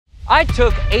I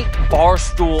took 8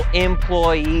 Barstool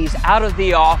employees out of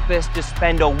the office to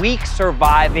spend a week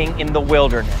surviving in the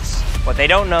wilderness. What they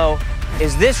don't know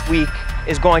is this week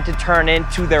is going to turn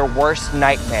into their worst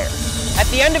nightmare. At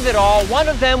the end of it all, one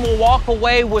of them will walk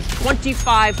away with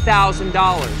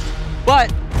 $25,000,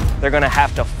 but they're gonna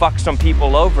have to fuck some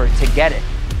people over to get it.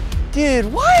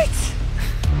 Dude, what?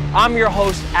 I'm your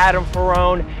host, Adam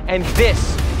Ferrone, and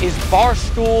this is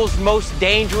Barstool's most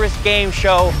dangerous game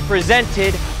show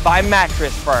presented by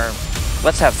Mattress Firm.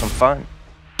 Let's have some fun.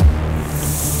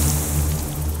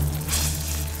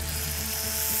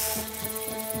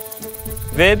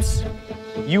 Vibs,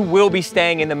 you will be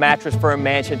staying in the Mattress Firm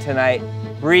mansion tonight.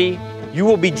 Bree, you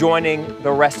will be joining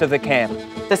the rest of the camp.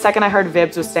 The second I heard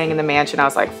Vibs was staying in the mansion, I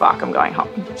was like, fuck, I'm going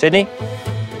home. Sydney,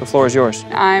 the floor is yours.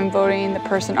 I'm voting the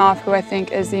person off who I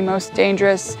think is the most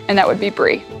dangerous, and that would be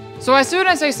Bree. So as soon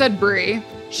as I said Bree,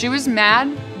 she was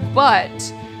mad,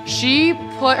 but she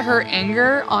put her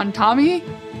anger on Tommy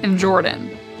and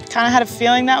Jordan. Kind of had a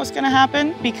feeling that was going to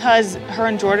happen because her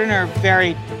and Jordan are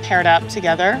very paired up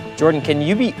together. Jordan, can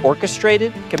you be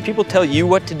orchestrated? Can people tell you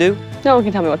what to do? No one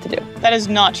can tell me what to do. That is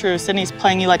not true. Sydney's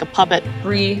playing you like a puppet.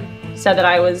 Bree said that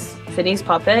I was Sydney's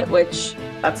puppet, which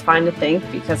that's fine to think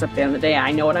because at the end of the day,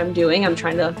 I know what I'm doing. I'm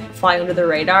trying to fly under the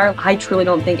radar. I truly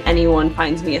don't think anyone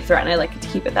finds me a threat, and I like to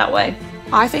keep it that way.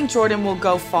 I think Jordan will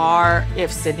go far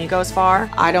if Sydney goes far.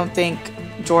 I don't think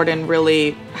Jordan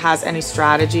really has any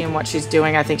strategy in what she's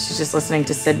doing. I think she's just listening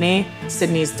to Sydney.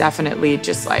 Sydney's definitely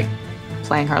just like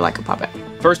playing her like a puppet.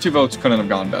 First 2 votes couldn't have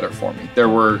gone better for me. There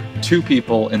were 2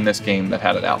 people in this game that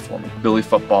had it out for me. Billy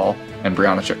Football and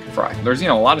Brianna Chicken Fry. There's,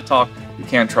 a lot of talk. You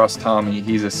can't trust Tommy.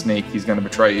 He's a snake. He's going to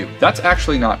betray you. That's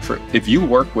actually not true. If you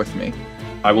work with me,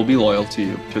 I will be loyal to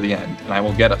you to the end, and I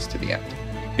will get us to the end.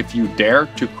 If you dare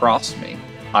to cross me,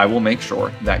 I will make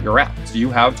sure that you're out. So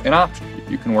you have an option.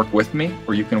 You can work with me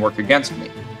or you can work against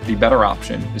me. The better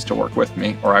option is to work with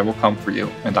me or I will come for you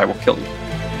and I will kill you.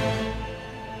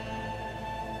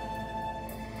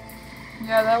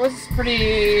 Yeah, that was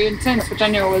pretty intense, which I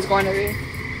knew it was going to be.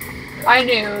 I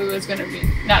knew it was going to be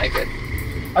not a good.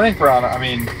 I think Brianna, I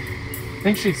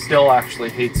think she still actually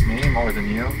hates me more than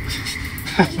you.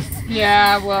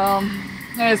 Yeah, well,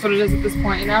 it is what it is at this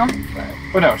point, Right.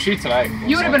 But no, she tonight.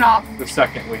 You would have been off. The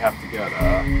second we have to get,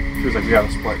 she was like, we got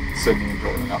to split Sydney and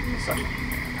Jordan up in the second.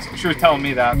 So she was telling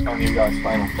me that, telling you guys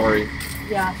final story.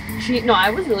 Yeah, I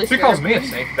was really She calls me a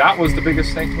snake. That was the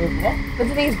biggest snake move of all. But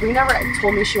the thing is, Bree never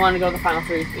told me she wanted to go to the final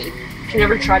 3 with me. She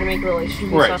never tried to make a relationship.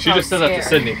 Right, she just said that to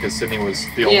Sydney because Sydney was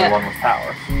the only one with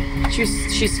power. She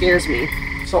scares me.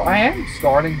 So I am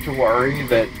starting to worry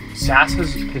that Sass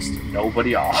has pissed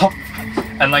nobody off.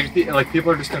 And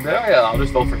people are just gonna be, oh yeah, I'll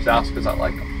just vote for Sass because I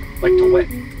like him. Like to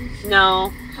win.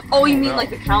 No. Oh, you mean like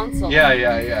the council? Yeah.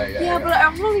 Yeah, but I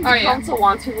don't think the council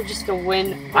wants people just to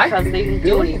win because they didn't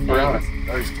do anything. I don't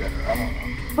know.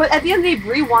 But at the end of the day,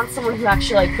 Bree wants someone who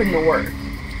actually put in the work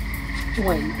to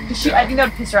win. I think that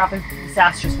would piss her off if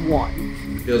Sass just won.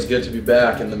 Feels good to be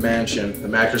back in the mansion, the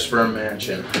Mattress Firm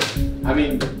mansion.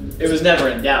 It was never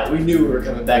in doubt. We knew we were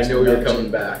coming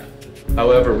back.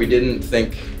 However, we didn't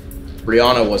think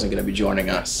Brianna wasn't going to be joining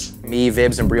us. Me,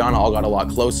 Vibs, and Brianna all got a lot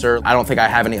closer. I don't think I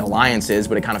have any alliances,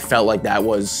 but it kind of felt like that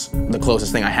was the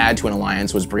closest thing I had to an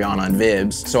alliance was Brianna and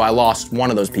Vibs. So I lost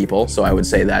one of those people, so I would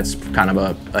say that's kind of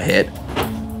a hit.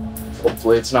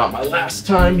 Hopefully it's not my last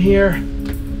time here.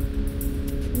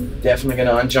 Definitely going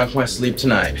to unjunk my sleep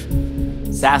tonight.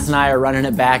 Sass and I are running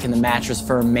it back in the Mattress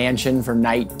Firm mansion for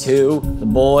night 2. The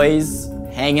boys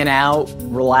hanging out,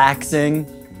 relaxing,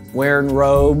 wearing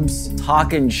robes,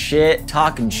 talking shit,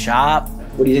 talking shop.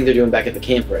 What do you think they're doing back at the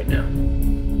camp right now?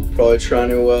 Probably trying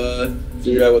to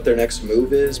figure out what their next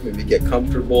move is, maybe get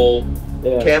comfortable.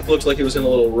 Yeah. Camp looks like it was in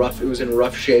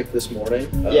rough shape this morning.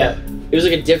 Yeah, it was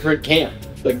like a different camp.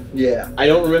 Yeah. I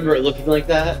don't remember it looking like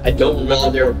that. I don't remember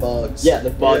there were bugs. Yeah,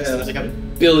 the bugs. Yeah. There's like a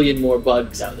billion more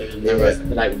bugs out there than there was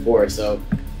the night before, so.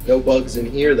 No bugs in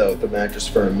here though at the Mattress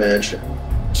Firm mansion.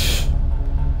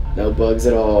 No bugs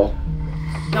at all.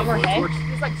 No more hay?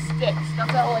 It's like sticks.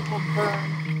 Stuff that will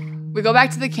burn. We go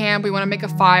back to the camp. We want to make a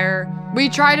fire. We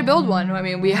try to build one.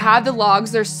 We have the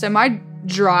logs. They're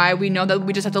semi-dry. We know that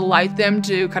we just have to light them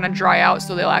to kind of dry out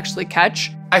so they'll actually catch.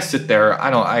 I sit there,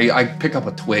 I pick up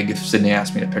a twig if Sydney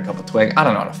asks me to pick up a twig. I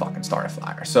don't know how to fucking start a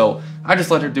fire. So I just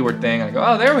let her do her thing. I go,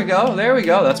 oh, there we go.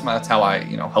 That's how I,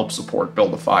 help support,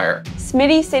 build a fire.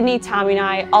 Smitty, Sydney, Tommy, and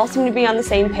I all seem to be on the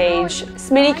same page.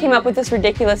 Smitty came up with this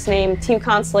ridiculous name, Team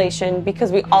Constellation,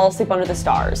 because we all sleep under the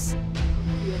stars.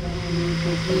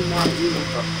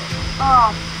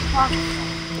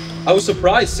 I was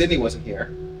surprised Sydney wasn't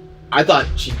here. I thought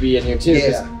she'd be in here too.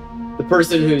 Yeah. the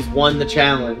person who's won the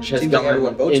challenge has Seems like gone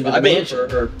everyone votes into for. the I voted for mansion.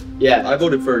 her. Yeah. I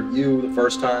voted for you the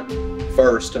first time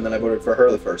first, and then I voted for her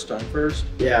the first time first.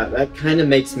 Yeah, that kind of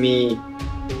makes me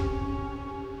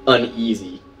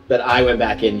uneasy that I went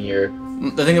back in here.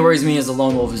 The thing that worries me is the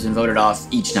lone wolf has been voted off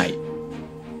each night.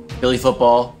 Billy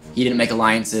Football, he didn't make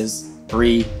alliances.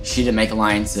 Bree, she didn't make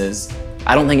alliances.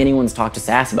 I don't think anyone's talked to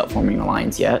Sass about forming an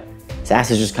alliance yet.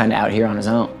 Sass is just kind of out here on his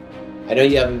own. I know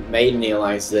you haven't made any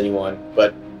alliances with anyone,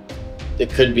 but it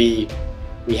could be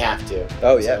we have to.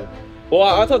 Oh yeah. So.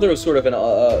 Well, I thought there was sort of an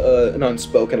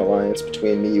unspoken alliance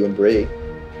between me, you, and Bree.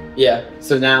 Yeah.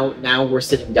 So now we're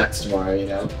sitting ducks tomorrow, you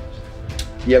know.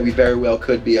 Yeah, we very well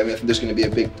could be. I mean, I think there's going to be a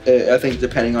big. I think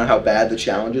depending on how bad the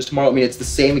challenge is tomorrow. I mean, it's the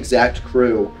same exact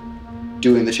crew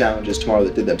doing the challenges tomorrow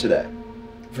that did them today.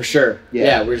 For sure.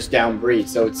 Yeah, we're just down Bree,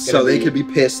 so it's. So they could be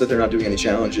pissed that they're not doing any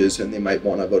challenges, and they might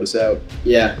want to vote us out.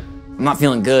 Yeah. I'm not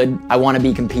feeling good. I want to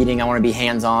be competing. I want to be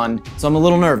hands-on. So I'm a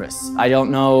little nervous. I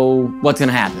don't know what's going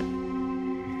to happen.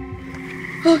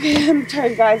 Okay, I'm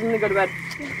tired, guys. I'm gonna go to bed.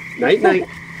 Night, night.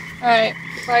 All right.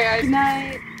 Bye, guys. Good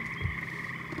night.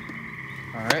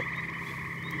 All right.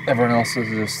 Everyone else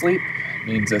is asleep.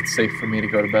 Means it's safe for me to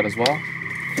go to bed as well.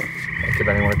 Don't give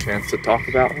anyone a chance to talk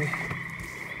about me.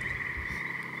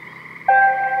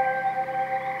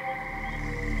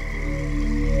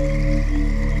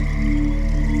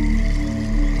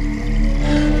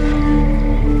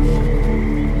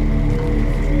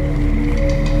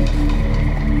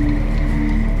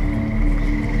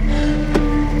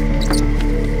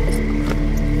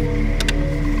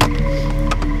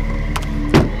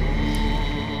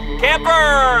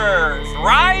 Campers,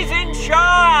 rise and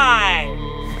shine!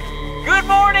 Good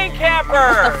morning,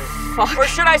 campers! Or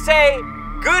should I say,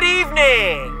 good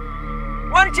evening?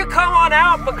 Why don't you come on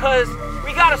out because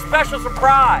we got a special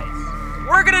surprise.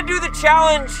 We're gonna do the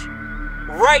challenge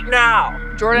right now.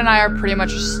 Jordan and I are pretty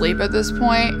much asleep at this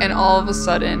point, and all of a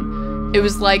sudden, it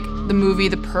was like the movie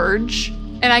The Purge,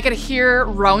 and I could hear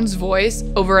Roan's voice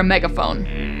over a megaphone.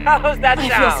 How's that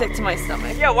sound? I feel sick to my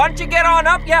stomach. Yeah, why don't you get on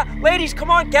up? Yeah, ladies, come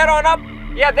on, get on up.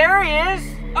 Yeah, there he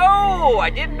is. Oh,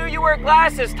 I didn't know you wear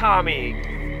glasses, Tommy.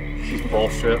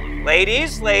 Bullshit.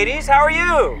 Ladies, how are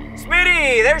you?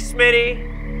 Smitty, there's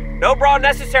Smitty. No bra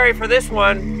necessary for this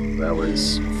one. I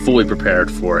was fully prepared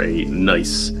for a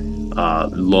nice,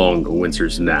 long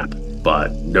Windsor's nap,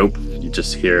 but nope. You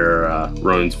just hear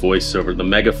Roan's voice over the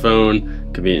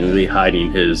megaphone, conveniently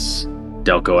hiding his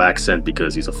Delco accent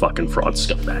because he's a fucking fraud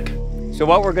scumbag. So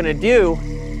what we're gonna do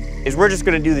is we're just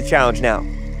gonna do the challenge now.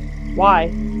 Why?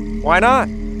 Why not?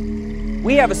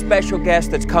 We have a special guest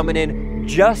that's coming in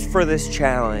just for this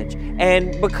challenge.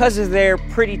 And because of their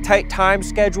pretty tight time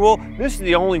schedule, this is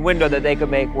the only window that they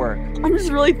could make work. I'm just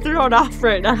really thrown off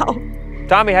right now.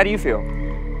 Tommy, how do you feel?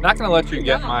 Not gonna let you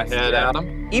get in my head,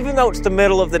 Adam. Even though it's the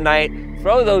middle of the night,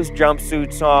 throw those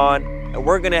jumpsuits on, and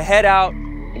we're gonna head out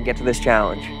and get to this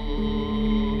challenge.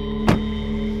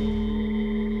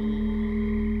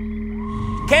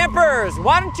 Campers,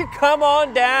 why don't you come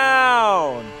on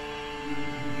down?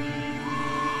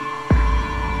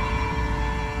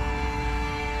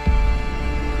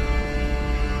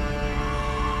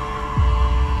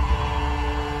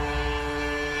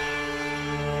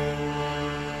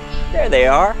 There they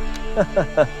are.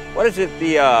 What is it,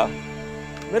 the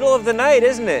middle of the night,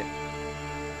 isn't it?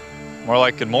 More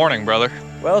like good morning, brother.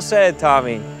 Well said,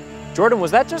 Tommy. Jordan,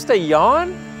 was that just a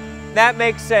yawn? That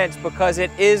makes sense because it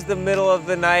is the middle of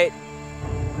the night.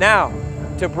 Now,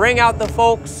 to bring out the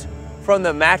folks from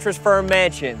the Mattress Firm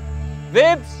mansion.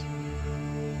 Vibs?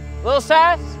 Lil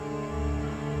Sass?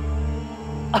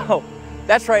 Oh,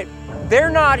 that's right.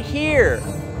 They're not here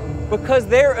because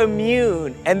they're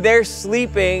immune and they're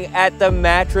sleeping at the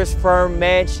Mattress Firm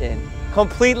mansion,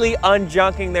 completely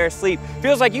unjunking their sleep.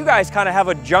 Feels like you guys kind of have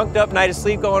a junked up night of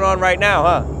sleep going on right now,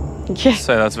 huh? Yeah.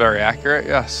 Say that's very accurate,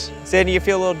 yes. Sydney, you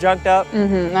feel a little junked up?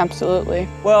 Mm-hmm, absolutely.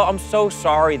 Well, I'm so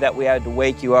sorry that we had to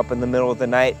wake you up in the middle of the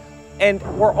night. And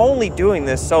we're only doing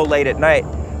this so late at night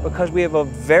because we have a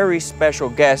very special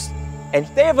guest and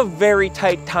they have a very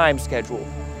tight time schedule.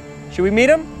 Should we meet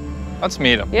him? Let's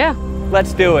meet him. Yeah.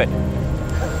 Let's do it.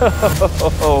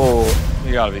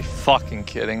 You gotta be fucking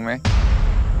kidding me.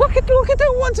 Look at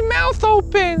that one's mouth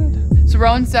open. So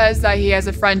Rowan says that he has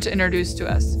a friend to introduce to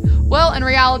us. Well, in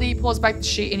reality, he pulls back the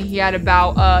sheet and he had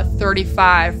about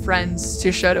 35 friends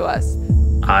to show to us.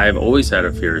 I've always had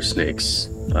a fear of snakes.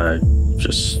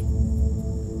 Just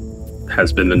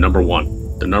has been the number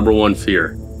one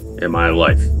fear in my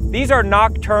life. These are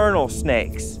nocturnal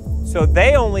snakes, so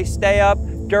they only stay up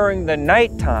during the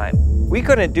nighttime. We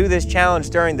couldn't do this challenge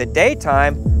during the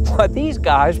daytime, but these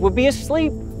guys would be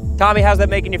asleep. Tommy, how's that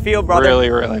making you feel, brother?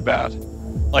 Really, really bad.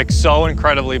 Like, so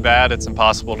incredibly bad, it's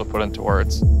impossible to put into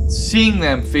words. Seeing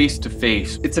them face to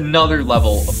face, it's another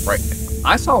level of frightening.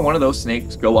 I saw one of those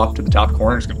snakes go up to the top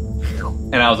corner and just go,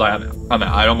 and I was like, I'm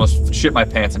out. I almost shit my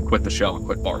pants and quit the show and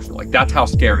quit Barstool. Like, that's how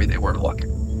scary they were to look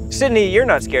at. Sydney, you're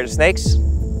not scared of snakes.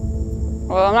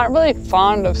 Well, I'm not really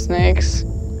fond of snakes.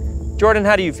 Jordan,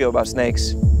 how do you feel about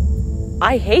snakes?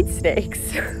 I hate snakes.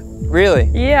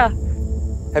 Really? Yeah.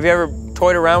 Have you ever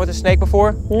toyed around with a snake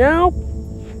before? No.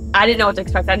 I didn't know what to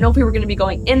expect. I didn't know if we were going to be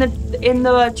going in the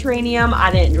terrarium.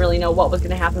 I didn't really know what was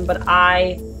going to happen, but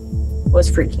I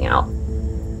was freaking out.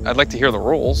 I'd like to hear the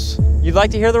rules. You'd like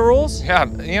to hear the rules? Yeah,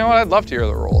 you know what? I'd love to hear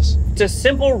the rules. It's a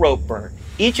simple rope burn.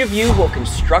 Each of you will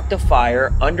construct a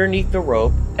fire underneath the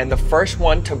rope, and the first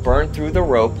one to burn through the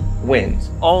rope wins.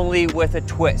 Only with a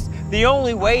twist. The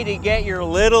only way to get your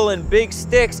little and big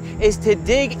sticks is to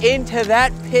dig into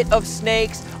that pit of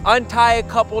snakes, untie a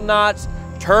couple knots,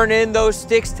 turn in those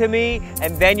sticks to me,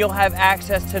 and then you'll have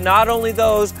access to not only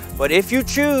those, but if you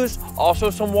choose, also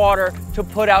some water to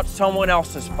put out someone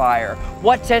else's fire.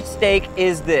 What's at stake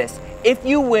is this. If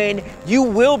you win, you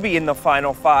will be in the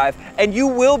final 5, and you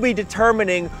will be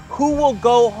determining who will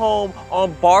go home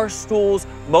on Barstool's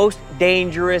most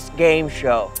dangerous game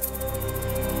show.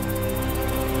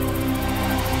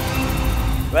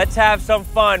 Let's have some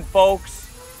fun, folks.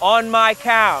 On my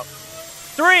count.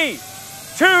 3,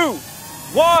 2,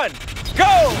 1, go!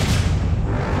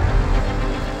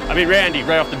 I mean, Randy,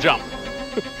 right off the jump.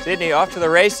 Sydney, off to the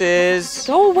races.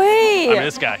 Go away. I mean,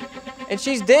 this guy. And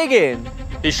she's digging.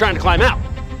 He's trying to climb out.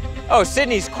 Oh,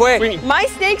 Sydney's quick. My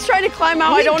snake's trying to climb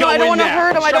out. I don't want to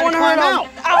hurt him. I don't want to hurt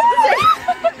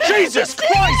him. Jesus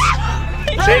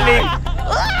Christ! Sydney,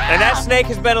 and that snake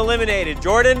has been eliminated.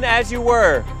 Jordan, as you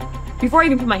were. Before I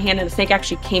even put my hand in, the snake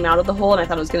actually came out of the hole, and I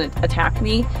thought it was going to attack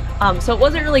me. So it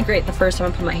wasn't really great the first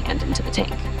time I put my hand into the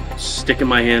tank. Sticking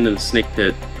my hand in the snake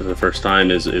pit for the first time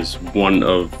is one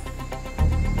of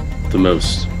the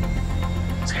most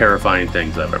terrifying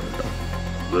things I've ever done.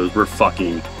 Those were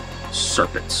fucking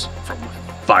serpents from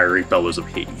the fiery bellows of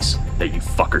Hades that you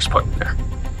fuckers put in there.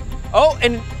 Oh,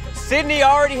 and Sydney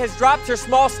already has dropped her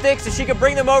small sticks, so she can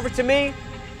bring them over to me.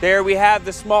 There we have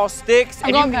the small sticks,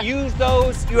 and you can use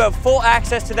those. You have full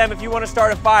access to them if you want to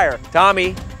start a fire.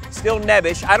 Tommy, still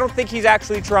nebbish. I don't think he's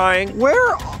actually trying.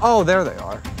 Where? Oh, there they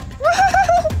are.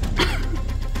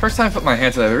 First time I put my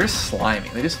hands in there, they're just slimy.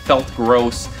 They just felt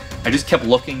gross. I just kept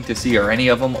looking to see, are any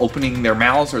of them opening their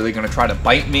mouths? Are they going to try to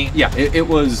bite me? Yeah, it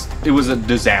was a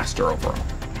disaster overall.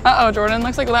 Uh-oh, Jordan,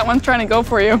 looks like that one's trying to go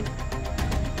for you.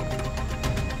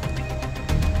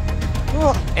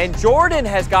 And Jordan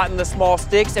has gotten the small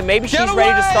sticks, and maybe she's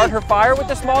ready to start her fire with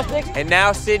the small sticks. And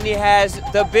now Sydney has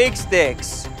the big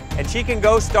sticks, and she can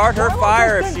go start her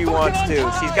fire if she wants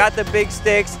to. She's got the big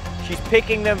sticks. She's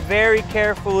picking them very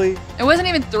carefully. It wasn't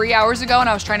even 3 hours ago, and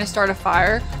I was trying to start a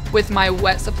fire with my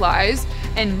wet supplies.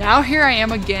 And now here I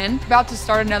am again, about to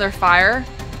start another fire.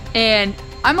 And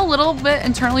I'm a little bit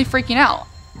internally freaking out.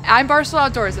 I'm Barstool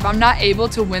Outdoors. If I'm not able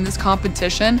to win this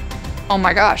competition, oh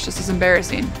my gosh, this is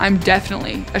embarrassing. I'm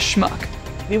definitely a schmuck.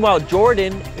 Meanwhile,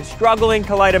 Jordan is struggling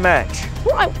to light a match.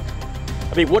 What?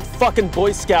 I mean, what fucking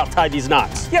Boy Scout tied these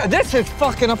knots? Yeah, this is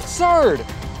fucking absurd.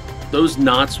 Those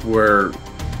knots were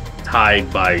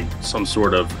tied by some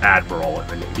sort of admiral in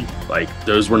the Navy. Like,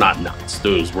 those were not knots.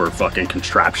 Those were fucking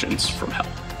contraptions from hell.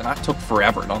 And that took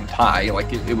forever to untie.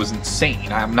 Like, it was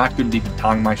insane. I'm not good at even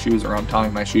tying my shoes or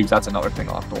untying my shoes. That's another thing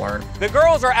I'll have to learn. The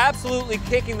girls are absolutely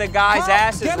kicking the guys'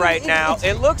 asses right now.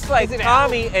 It looks like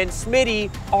Tommy and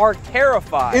Smitty are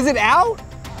terrified. Is it out?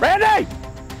 Randy!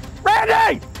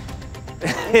 Randy!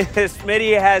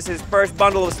 Smitty has his first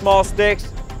bundle of small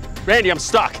sticks. Randy, I'm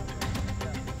stuck.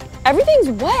 Everything's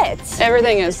wet.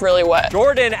 Everything is really wet.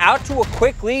 Jordan out to a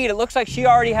quick lead. It looks like she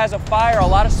already has a fire, a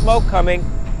lot of smoke coming.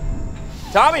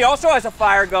 Tommy also has a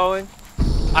fire going.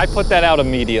 I put that out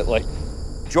immediately.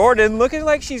 Jordan looking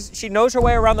like she knows her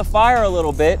way around the fire a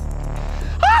little bit.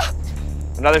 Ah!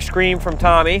 Another scream from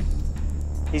Tommy.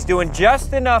 He's doing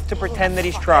just enough to pretend that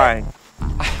he's trying.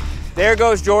 There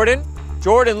goes Jordan.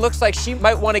 Jordan looks like she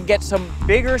might want to get some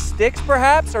bigger sticks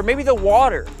perhaps, or maybe the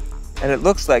water. And it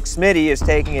looks like Smitty is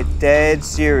taking it dead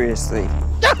seriously.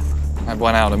 I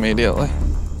went out immediately.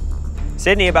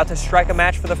 Sydney about to strike a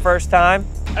match for the first time.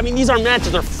 I mean, these aren't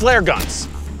matches, they're flare guns.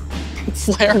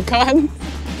 Flare gun?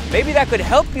 Maybe that could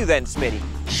help you then, Smitty.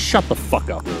 Shut the fuck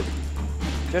up, dude.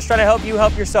 Just trying to help you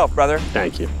help yourself, brother.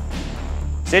 Thank you.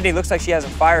 Sydney looks like she has a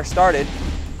fire started.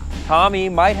 Tommy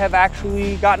might have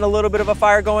actually gotten a little bit of a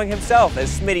fire going himself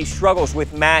as Smitty struggles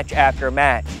with match after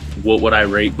match. What would I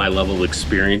rate my level of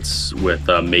experience with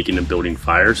making and building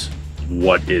fires?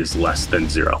 what is less than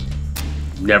 0.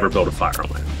 Never build a fire on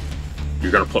land.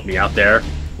 You're gonna put me out there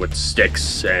with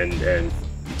sticks and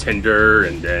tinder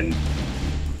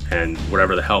and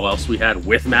whatever the hell else we had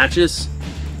with matches?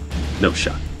 No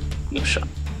shot. No shot.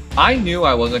 I knew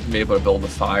I wasn't gonna be able to build a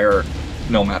fire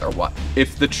no matter what.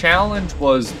 If the challenge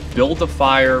was build a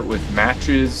fire with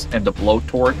matches and a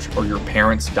blowtorch or your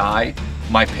parents die,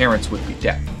 my parents would be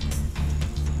dead.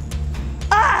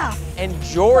 Ah! And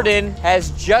Jordan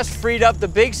has just freed up the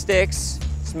big sticks.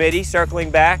 Smitty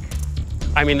circling back.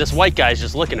 I mean, this white guy's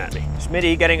just looking at me.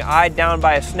 Smitty getting eyed down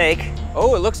by a snake.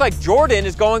 Oh, it looks like Jordan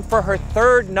is going for her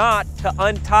 3rd knot to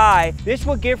untie. This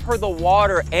will give her the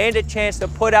water and a chance to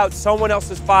put out someone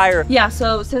else's fire. Yeah,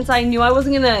 so since I knew I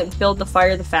wasn't gonna build the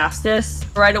fire the fastest,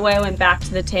 right away I went back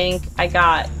to the tank. I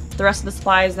got the rest of the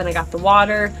supplies, then I got the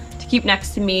water to keep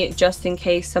next to me just in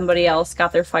case somebody else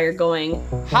got their fire going.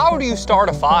 How do you start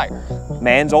a fire?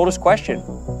 Man's oldest question.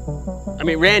 I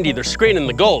mean, Randy, they're screening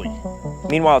the goalie.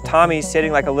 Meanwhile, Tommy's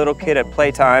sitting like a little kid at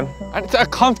playtime. It's a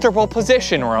comfortable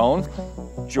position, Roan.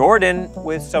 Jordan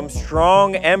with some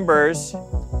strong embers.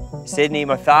 Sydney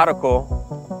methodical.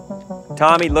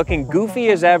 Tommy looking goofy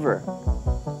as ever.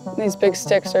 These big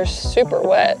sticks are super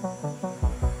wet.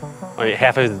 I mean,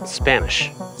 half of it's Spanish.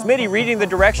 Smitty reading the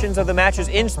directions of the matches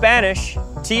in Spanish.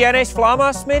 ¿Tienes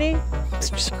flama, Smitty?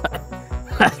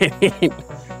 I mean,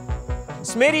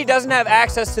 Smitty doesn't have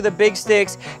access to the big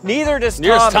sticks, neither does Tommy.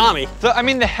 Here's Tommy. I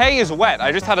mean, the hay is wet.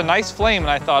 I just had a nice flame, and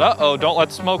I thought, uh-oh, don't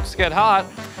let smokes get hot.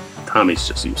 Tommy's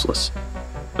just useless.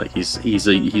 Like, he's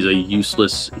a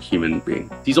useless human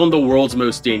being. He's on the world's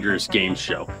most dangerous game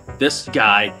show. This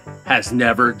guy has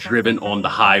never driven on the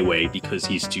highway because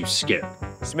he's too scared.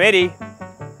 Smitty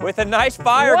with a nice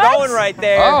fire going right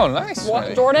there. Oh, nice.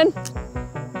 What, Jordan?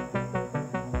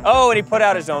 Oh, and he put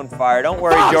out his own fire. Don't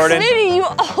worry, Jordan. Smitty, you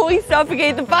always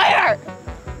suffocate the fire.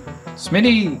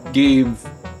 Smitty gave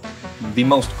the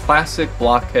most classic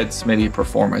blockhead Smitty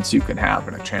performance you can have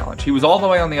in a challenge. He was all the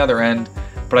way on the other end,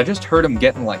 but I just heard him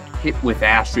getting like hit with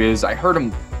ashes. I heard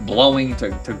him blowing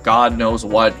to God knows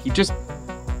what.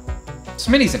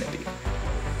 Smitty's an idiot.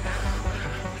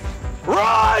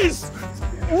 Rise!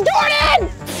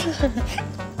 Jordan!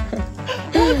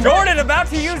 Jordan about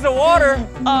to use the water.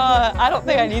 I don't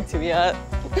think I need to yet.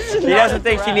 She doesn't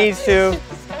think she needs to.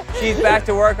 She's back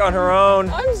to work on her own.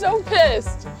 I'm so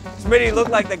pissed. Smitty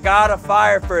looked like the god of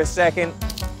fire for a second.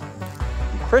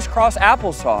 Crisscross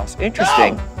applesauce.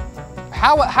 Interesting. Oh.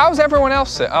 How's everyone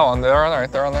else sit? Oh, they're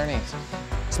on their knees.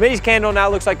 Smitty's candle now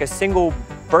looks like a single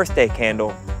birthday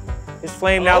candle. His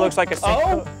flame now looks like a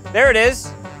single. There it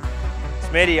is.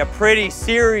 Smitty, a pretty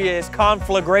serious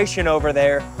conflagration over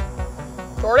there.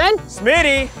 Jordan?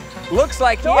 Smitty looks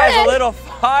like he has a little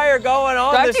fire going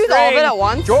on the string. Do I have to use all of it at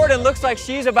once? Jordan looks like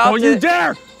she's about to. Don't you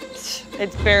dare!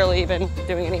 It's barely even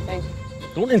doing anything.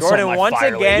 Don't insult Jordan my once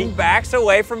fire again lady. backs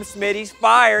away from Smitty's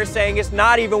fire, saying it's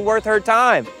not even worth her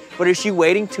time. But is she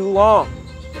waiting too long?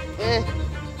 I'm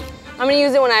gonna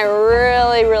use it when I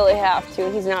really, really have to,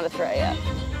 and he's not a threat yet.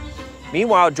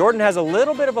 Meanwhile, Jordan has a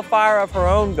little bit of a fire of her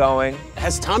own going.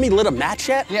 Has Tommy lit a match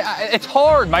yet? Yeah, it's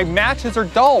hard. My matches are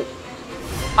dull.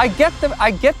 I get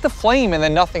the flame and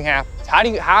then nothing happens. How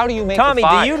do you make Tommy, a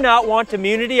fire? do you not want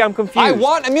immunity? I'm confused. I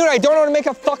want immunity. I don't know how to make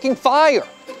a fucking fire.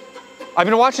 I've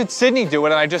been watching Sydney do it,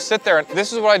 and I just sit there, and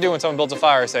this is what I do when someone builds a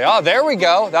fire. I say, oh, there we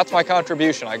go. That's my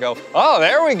contribution. I go, oh,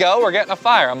 there we go. We're getting a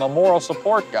fire. I'm a moral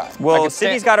support guy. Well,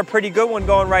 Sydney's got a pretty good one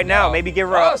going right now. Maybe give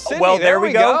her a, Sydney, well, there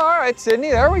we go. All right,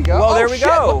 Sydney, there we go. Well, there we shit,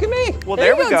 go. Look at me. Well,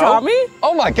 there we go. Tommy.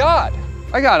 Oh, my God.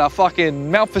 I got a fucking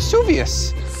Mount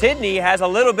Vesuvius. Sydney has a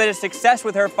little bit of success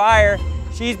with her fire.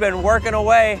 She's been working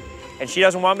away, and she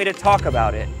doesn't want me to talk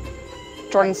about it.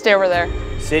 Jordan, stay over there.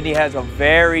 Sydney has a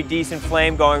very decent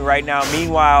flame going right now.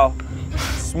 Meanwhile,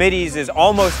 Smitty's is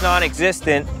almost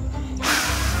non-existent.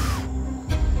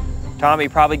 Tommy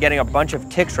probably getting a bunch of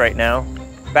ticks right now.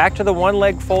 Back to the one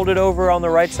leg folded over on the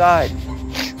right side.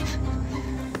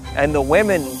 And the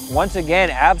women, once again,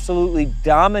 absolutely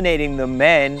dominating the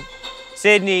men.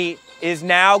 Sydney is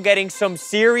now getting some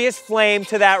serious flame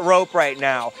to that rope right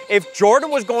now. If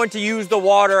Jordan was going to use the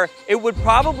water, it would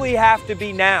probably have to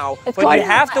be now. But you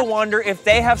have to wonder if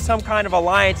they have some kind of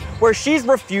alliance where she's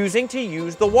refusing to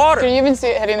use the water. Can you even see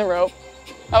it hitting the rope?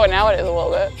 Oh, and now it is a little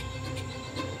bit.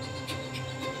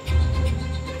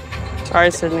 Sorry,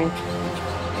 Sydney.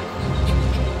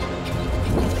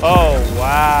 Oh,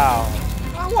 wow.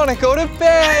 I want to go to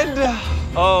bed.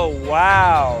 Oh,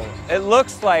 wow. It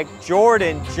looks like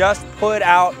Jordan just put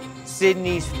out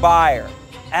Sydney's fire.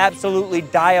 Absolutely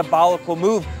diabolical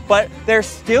move, but there's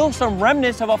still some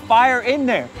remnants of a fire in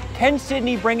there. Can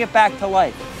Sydney bring it back to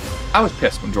life? I was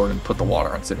pissed when Jordan put the water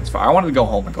on Sydney's fire. I wanted to go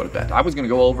home and go to bed. I was gonna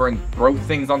go over and throw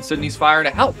things on Sydney's fire to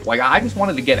help. Like, I just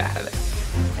wanted to get out of it.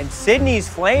 And Sydney's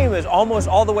flame is almost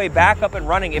all the way back up and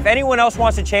running. If anyone else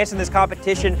wants a chance in this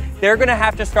competition, they're gonna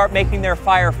have to start making their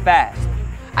fire fast.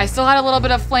 I still had a little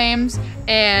bit of flames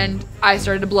and I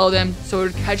started to blow them so it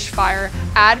would catch fire,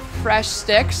 add fresh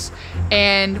sticks,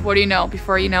 and what do you know?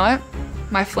 Before you know it,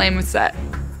 my flame was set.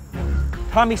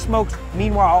 Tommy Smokes,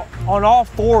 meanwhile, on all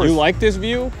fours. You like this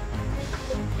view?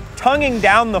 Tonguing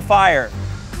down the fire.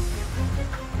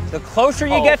 The closer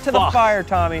you get to the fire,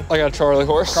 Tommy. I got a Charlie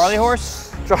horse. Charlie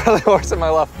horse? Charlie horse in my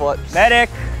left foot. Medic.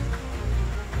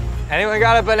 Anyone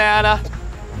got a banana?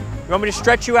 You want me to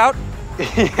stretch you out?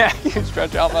 Yeah, you can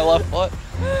stretch out my left foot.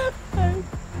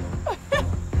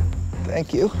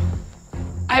 Thank you.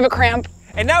 I have a cramp.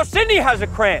 And now Sydney has a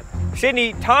cramp.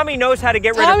 Sydney, Tommy knows how to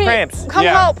get rid of cramps. Come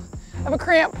help. I have a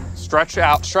cramp. Stretch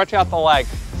out the leg.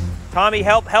 Tommy,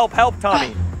 help,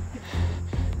 Tommy.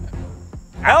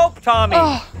 Help, Tommy.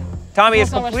 Oh, Tommy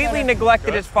has completely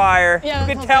neglected his fire. Yeah,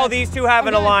 you can tell these two have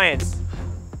an alliance.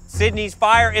 Sydney's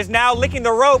fire is now licking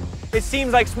the rope. It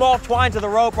seems like small twines of the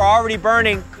rope are already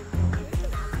burning.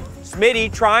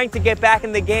 Smitty trying to get back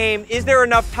in the game. Is there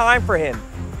enough time for him?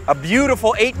 A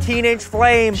beautiful 18-inch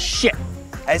flame. Shit.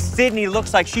 As Sydney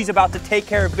looks like she's about to take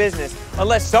care of business,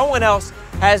 unless someone else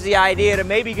has the idea to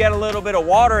maybe get a little bit of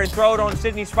water and throw it on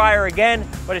Sydney's fire again,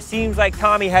 but it seems like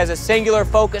Tommy has a singular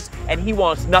focus and he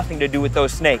wants nothing to do with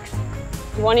those snakes.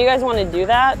 One of you guys want to do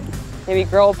that? Maybe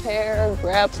grow a pear,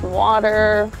 grab some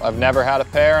water. I've never had a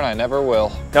pear and I never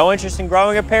will. No interest in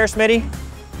growing a pear, Smitty?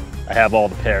 I have all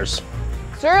the pears.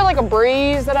 Is there like a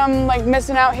breeze that I'm like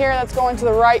missing out here that's going to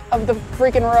the right of the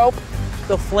freaking rope?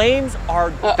 The flames are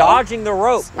dodging the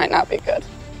rope. This might not be good.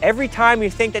 Every time you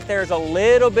think that there's a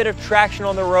little bit of traction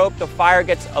on the rope, the fire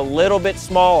gets a little bit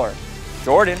smaller.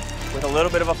 Jordan with a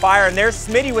little bit of a fire, and there's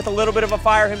Smitty with a little bit of a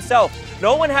fire himself.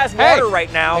 No one has water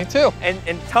right now. Me too.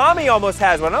 And Tommy almost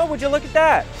has one. Oh, would you look at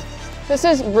that? This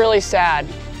is really sad.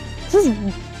 This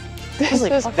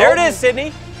is there it is,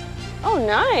 Sydney. Oh,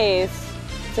 nice.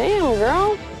 Damn,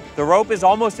 girl. The rope is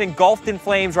almost engulfed in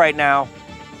flames right now.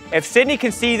 If Sydney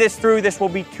can see this through, this will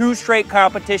be 2 straight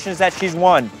competitions that she's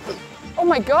won. Oh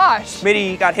my gosh.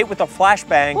 Smitty got hit with a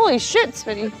flashbang. Holy shit,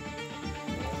 Smitty.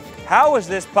 How is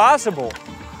this possible?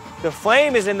 The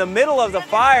flame is in the middle of the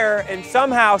fire and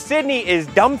somehow Sydney is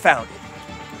dumbfounded.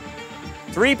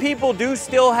 3 people do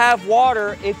still have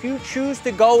water. If you choose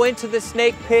to go into the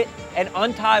snake pit and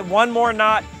untie one more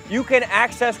knot, you can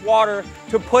access water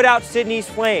to put out Sydney's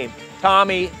flame.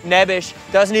 Tommy, nebbish,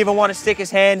 doesn't even want to stick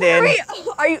his hand in.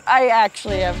 I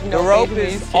actually have no The rope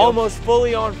is almost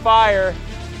fully on fire.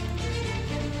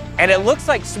 And it looks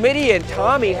like Smitty and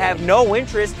Tommy have no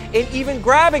interest in even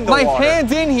grabbing the water. My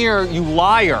hand's in here, you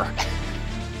liar.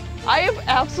 I have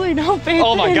absolutely no faith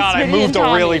Oh my God, I moved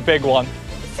a really big one.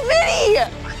 Smitty!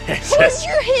 Put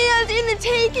your hand in the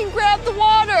tank and grab the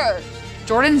water!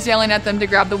 Jordan's yelling at them to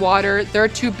grab the water. They're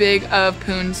too big of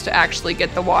poons to actually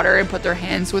get the water and put their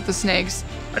hands with the snakes.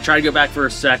 I tried to go back for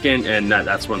a second, and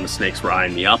that's when the snakes were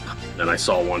eyeing me up. Then I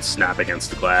saw one snap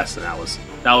against the glass, and that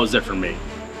was it for me.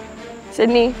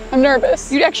 Sydney, I'm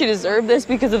nervous. You actually deserve this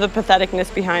because of the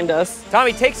patheticness behind us.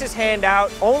 Tommy takes his hand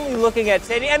out, only looking at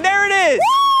Sydney, and there it is!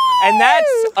 Woo! And that's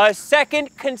a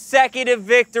 2nd consecutive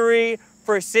victory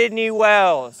for Sydney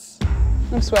Wells.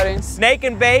 I'm sweating. Snake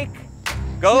and bake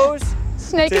goes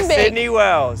Snake to and bake. Sydney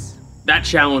Wells. That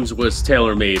challenge was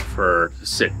tailor-made for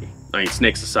Sydney. I mean,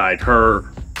 snakes aside, her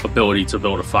ability to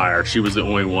build a fire, she was the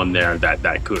only one there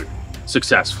that could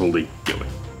successfully do it.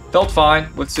 Felt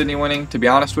fine with Sydney winning. To be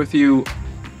honest with you,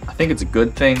 I think it's a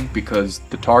good thing because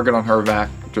the target on her back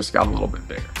just got a little bit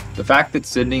bigger. The fact that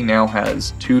Sydney now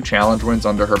has 2 challenge wins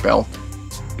under her belt,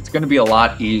 it's going to be a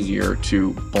lot easier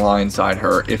to blindside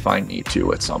her if I need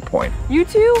to at some point. You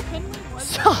two?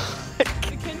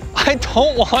 I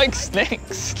don't like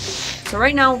snakes. So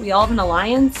right now we all have an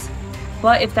alliance,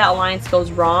 but if that alliance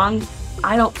goes wrong,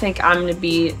 I don't think I'm gonna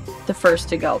be the first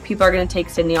to go. People are gonna take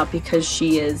Sydney out because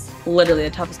she is literally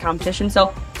the toughest competition.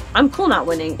 So I'm cool not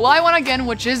winning. Well, I won again,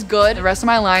 which is good. The rest of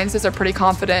my alliances are pretty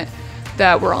confident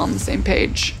that we're all on the same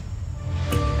page.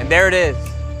 And there it is,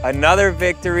 another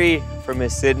victory for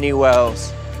Miss Sydney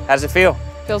Wells. How's it feel?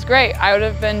 Feels great. I would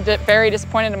have been very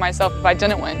disappointed in myself if I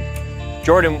didn't win.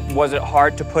 Jordan, was it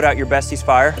hard to put out your bestie's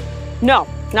fire? No,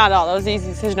 not at all. That was the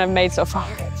easiest decision I've made so far.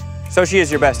 So she is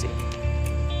your bestie?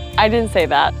 I didn't say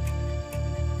that.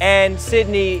 And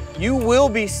Sydney, you will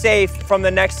be safe from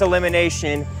the next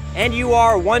elimination, and you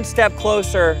are 1 step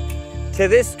closer to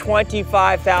this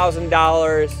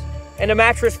 $25,000 and a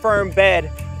Mattress Firm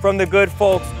bed from the good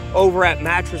folks over at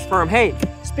Mattress Firm. Hey,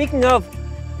 speaking of,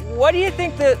 what do you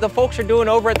think the folks are doing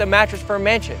over at the Mattress Firm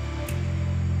mansion?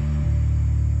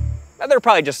 They're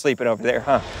probably just sleeping over there,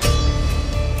 huh?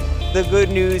 The good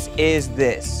news is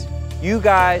this. You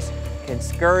guys can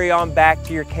scurry on back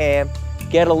to your camp,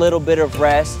 get a little bit of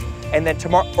rest, and then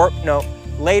tomorrow, or no,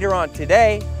 later on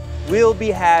today, we'll be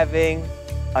having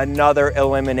another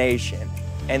elimination.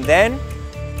 And then,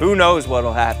 who knows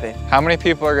what'll happen. How many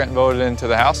people are getting voted into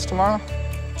the house tomorrow?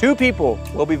 2 people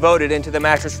will be voted into the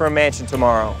Mattress Firm mansion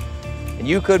tomorrow. And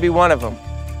you could be one of them.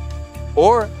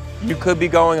 Or you could be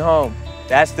going home.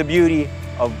 That's the beauty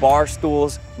of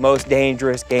Barstool's most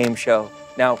dangerous game show.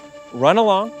 Now, run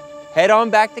along, head on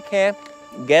back to camp,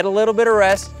 get a little bit of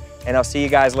rest, and I'll see you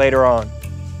guys later on.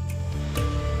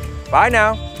 Bye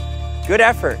now. Good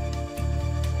effort.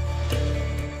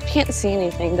 I can't see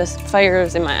anything. This fire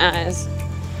is in my eyes.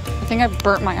 I think I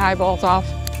burnt my eyeballs off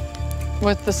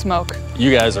with the smoke.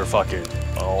 You guys are fucking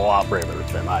a lot braver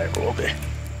than I ever will be.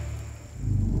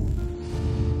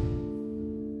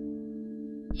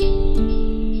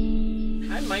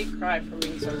 I might cry from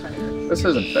being so tired. This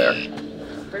isn't fair.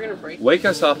 We're gonna break. Wake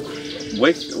us up.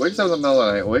 Wake us up in the middle of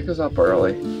the night. Wake us up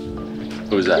early.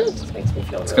 Who's that? It just makes me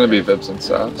feel It's gonna be Vibs and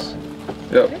Sass.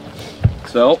 Yep.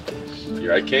 So, You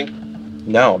right, King?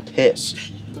 No, I'm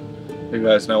pissed. you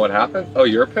guys know what happened? Oh,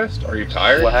 you're pissed? Are you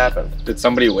tired? What happened? Did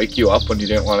somebody wake you up when you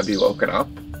didn't want to be woken up?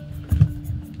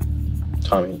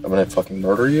 Tommy, I'm gonna fucking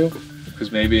murder you?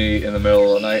 Because maybe in the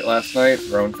middle of the night last night,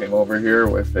 Roan came over here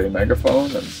with a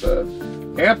megaphone and said,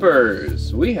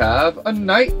 "Campers, we have a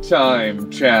nighttime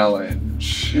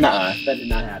challenge." Nah, that did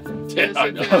not happen. Yeah,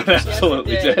 I know, it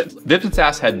absolutely did. Vibs and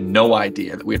Sass had no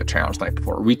idea that we had a challenge night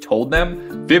before. We told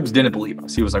them, Vibs didn't believe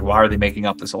us. He was like, why are they making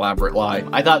up this elaborate lie?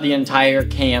 I thought the entire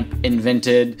camp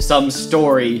invented some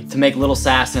story to make little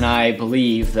Sass and I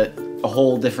believe that a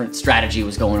whole different strategy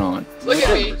was going on. Look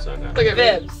at me. Look at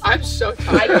Vibs. I'm so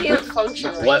tired. I can't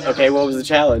function right What? now. Okay, what was the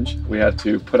challenge? We had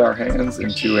to put our hands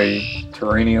into a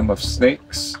terrarium of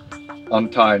snakes,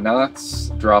 untie knots,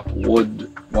 drop wood,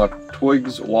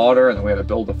 twigs, water, and then we had to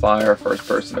build a fire. First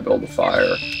person to build a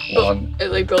fire won.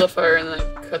 Like build a fire and then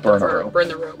cut Burn the a fire, rope. burn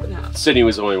the rope in half. Sydney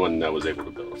was the only one that was able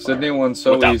to build a fire. Sydney won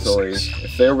so Without the easily. snakes.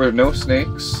 If there were no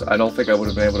snakes, I don't think I would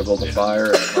have been able to build a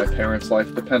fire, and my parents'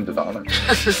 life depended on it.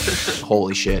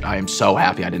 Holy shit, I am so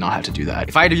happy I did not have to do that.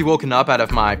 If I had to be woken up out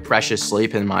of my precious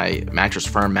sleep in my Mattress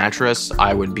Firm mattress,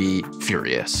 I would be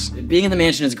furious. Being in the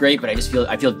mansion is great, but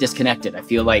I feel disconnected. I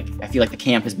feel like the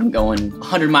camp has been going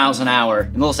 100 miles an hour,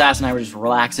 and little Sass and I were just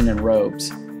relaxing in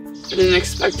robes. I didn't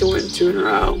expect to win 2 in a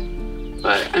row.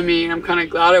 But I mean, I'm kind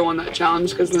of glad I won that challenge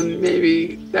because then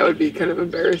maybe that would be kind of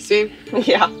embarrassing.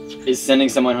 Yeah. Is sending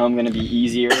someone home gonna be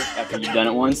easier after you've done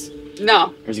it once?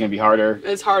 No. Or is it gonna be harder?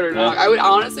 It's harder now. I would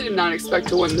honestly did not expect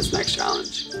to win this next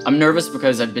challenge. I'm nervous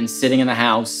because I've been sitting in the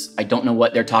house. I don't know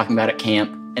what they're talking about at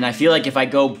camp. And I feel like if I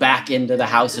go back into the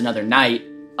house another night,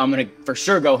 I'm gonna for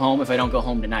sure go home if I don't go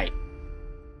home tonight.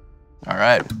 All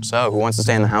right, so who wants to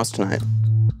stay in the house tonight?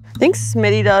 I think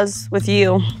Smitty does with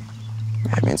you.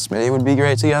 I mean, Smitty would be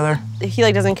great together. He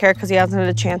doesn't care because he hasn't had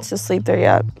a chance to sleep there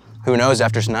yet. Who knows,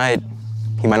 after tonight,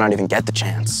 he might not even get the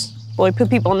chance. Well, we put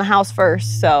people in the house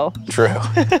first, so. True,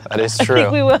 that is true. I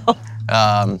think we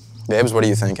will. Bibbs, what are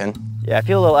you thinking? Yeah, I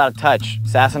feel a little out of touch.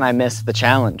 Sass and I missed the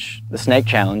challenge, the snake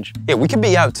challenge. Yeah, we could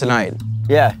be out tonight.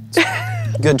 Yeah.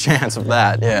 Good chance of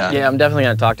that, yeah. Yeah, I'm definitely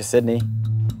gonna talk to Sydney,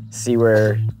 see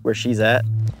where she's at.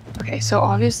 Okay, so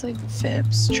obviously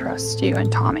Vibs trusts you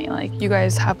and Tommy. Like, you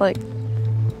guys have like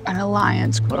an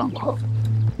alliance, quote unquote.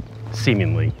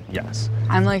 Seemingly, yes.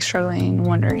 I'm like struggling,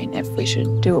 wondering if we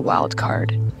should do a wild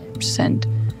card, send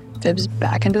Vibs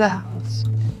back into the house,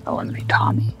 eliminate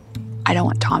Tommy. I don't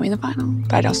want Tommy in the final,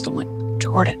 but I just don't want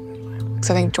Jordan.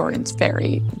 Because I think Jordan's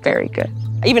very, very good.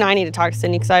 Even I need to talk to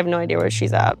Sydney because I have no idea where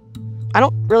she's at. I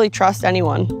don't really trust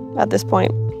anyone at this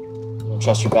point. You don't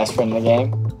trust your best friend in the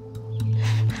game?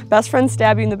 Best friends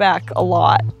stab you in the back a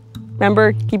lot.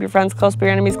 Remember, keep your friends close, but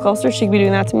your enemies closer. She could be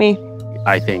doing that to me.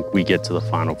 I think we get to the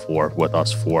Final Four with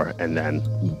us 4 and then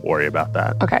worry about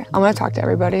that. Okay, I'm gonna talk to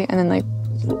everybody and then like,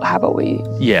 how about we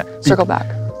circle back?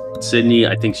 Sydney,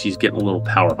 I think she's getting a little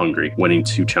power hungry, winning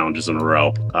 2 challenges in a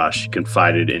row. She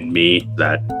confided in me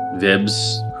that Vibs,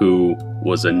 who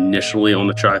was initially on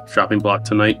the chopping block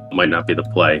tonight, might not be the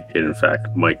play. It, in fact,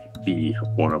 might be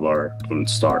one of our own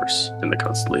stars in the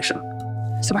constellation.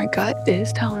 So my gut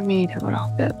is telling me to vote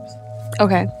off Vibs.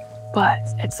 Okay. But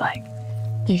it's like,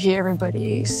 you hear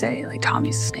everybody say like,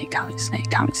 Tommy's a snake, Tommy's a snake,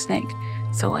 Tommy's a snake.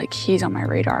 So like, he's on my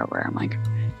radar where I'm like,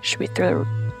 should we throw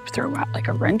throw out like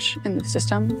a wrench in the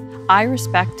system. I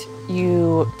respect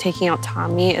you taking out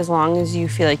Tommy as long as you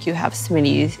feel like you have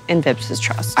Smitty and Vibs'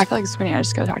 trust. I feel like Smitty, I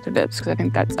just gotta talk to Vibs because I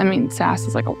think that's, I mean, Sass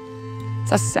is like a,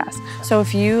 that's Sass. So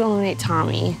if you eliminate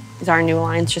Tommy, is our new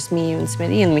alliance just me, you, and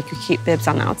Smitty, and we could keep Vibs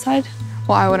on the outside?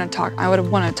 Well, I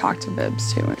would want to talk to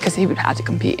Vibs too, because he would have to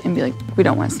compete and be like, we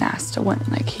don't want Sass to win.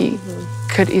 Like, he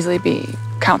could easily be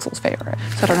Council's favorite.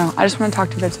 So I don't know. I just want to talk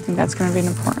to Vibs. I think that's going to be an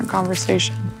important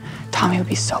conversation. Tommy would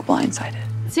be so blindsided.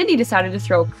 Sydney decided to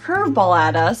throw a curveball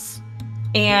at us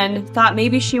and thought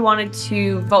maybe she wanted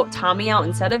to vote Tommy out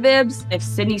instead of Vibs. If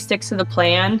Sydney sticks to the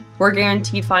plan, we're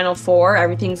guaranteed Final Four.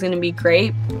 Everything's going to be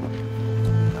great.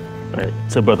 All right,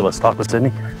 so both of us talk with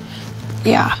Sydney?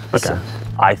 Yeah. Okay.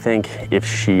 I think if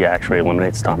she actually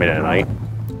eliminates Tommy tonight,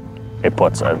 it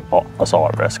puts us all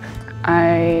at risk.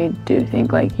 I do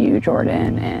think like you,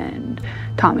 Jordan, and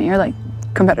Tommy are like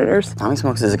competitors. Tommy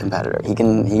Smokes is a competitor.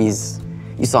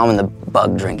 You saw him in the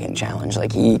bug drinking challenge.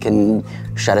 Like, he can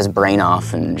shut his brain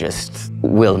off and just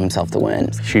will himself to win.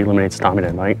 If she eliminates Tommy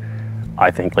tonight,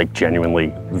 I think like genuinely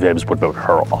Vibs would vote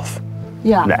her off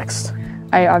next.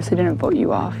 I obviously didn't vote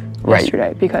you off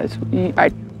yesterday because I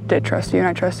did trust you and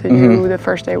I trusted you the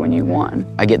first day when you won.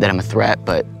 I get that I'm a threat,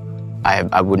 but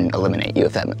I wouldn't eliminate you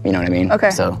if that, you know what I mean?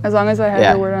 Okay, so, as long as I have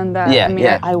your word on that. Yeah, I mean,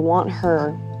 I want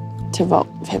her to vote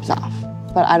Vibs off,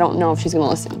 but I don't know if she's gonna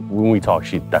listen. When we talk,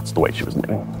 that's the way she was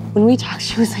leaning. When we talked,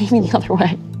 she was leaning the other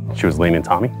way. She was leaning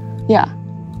Tommy? Yeah.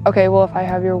 Okay, well, if I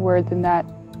have your word, then that,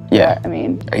 I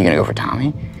mean. Are you gonna go for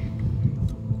Tommy?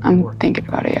 I'm thinking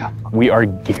about it, yeah. We are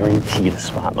guaranteed a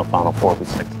spot in the Final Four if we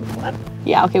stick to the plan.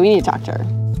 Yeah, okay, we need to talk to her.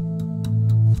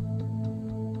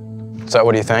 So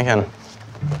what are you thinking?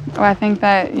 Well, I think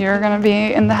that you're gonna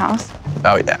be in the house.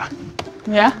 Oh yeah.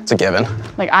 Yeah? It's a given.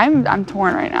 Like, I'm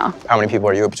torn right now. How many people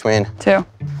are you between? 2.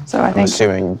 So I think. I'm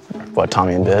assuming, what,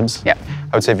 Tommy and Vibs? Yep.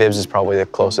 I would say Vibs is probably the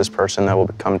closest person that will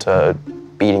come to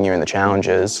beating you in the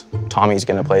challenges. Tommy's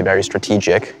gonna play very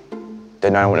strategic.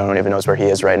 No one even knows where he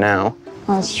is right now.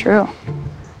 Well, that's true.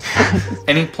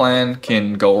 Any plan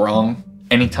can go wrong.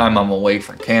 Anytime I'm away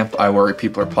from camp, I worry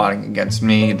people are plotting against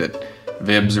me, that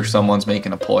Vibs or someone's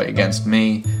making a ploy against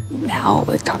me. Now,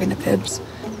 like, talking to Vibs,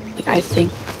 like, I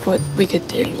think what we could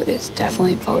do is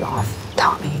definitely vote off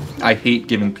Tommy. I hate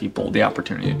giving people the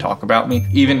opportunity to talk about me.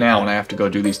 Even now, when I have to go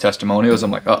do these testimonials,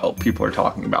 I'm like, uh-oh, people are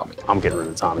talking about me. I'm getting rid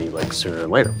of Tommy like sooner than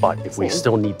later, but if we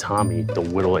still need Tommy to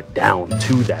whittle it down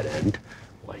to that end,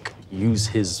 like, use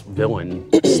his villain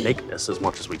snakeness as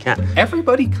much as we can.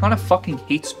 Everybody kind of fucking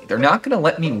hates me. They're not gonna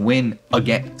let me win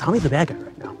again. Tommy's the bad guy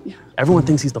right now. Yeah. Everyone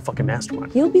thinks he's the fucking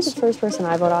mastermind. He'll be the first person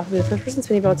I vote off. He'll be the first person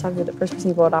Smitty votes off. He'll be the first person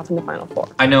you vote off in the Final Four.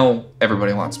 I know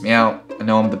everybody wants me out. I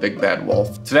know I'm the big bad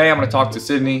wolf. Today I'm gonna talk to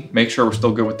Sydney, make sure we're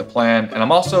still good with the plan, and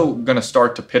I'm also gonna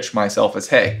start to pitch myself as,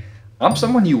 hey, I'm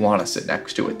someone you wanna sit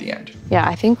next to at the end. Yeah,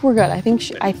 I think we're good. I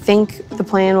think the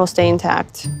plan will stay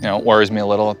intact. You know, it worries me a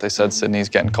little that they said Sydney's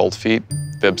getting cold feet.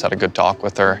 Vibs had a good talk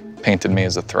with her, painted me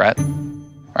as a threat. All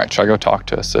right, should I go talk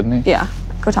to Sydney? Yeah,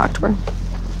 go talk to her.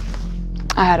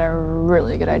 I had a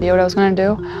really good idea what I was gonna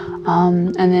do.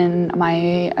 And then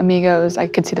my amigos, I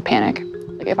could see the panic.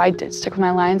 Like, if I did stick with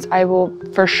my lines, I will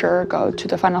for sure go to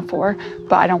the Final Four,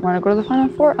 but I don't wanna go to the Final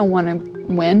Four, I wanna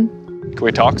win. Can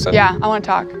we talk, Sydney? Yeah, I wanna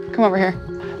talk. Come over here.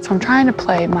 So I'm trying to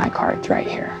play my cards right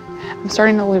here. I'm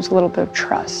starting to lose a little bit of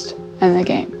trust in the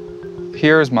game.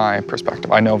 Here's my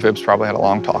perspective. I know Vibs probably had a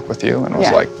long talk with you and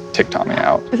was like, take Tommy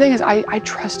out. The thing is, I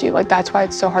trust you. Like, that's why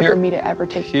it's so hard for me to ever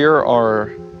take you. Here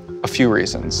are a few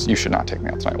reasons you should not take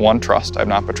me out tonight. 1, trust. I've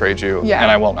not betrayed you,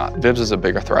 and I will not. Vibs is a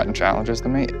bigger threat in challenges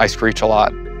than me. I screech a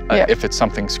lot. If it's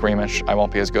something squeamish, I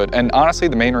won't be as good. And honestly,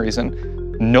 the main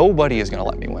reason, nobody is gonna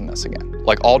let me win this again.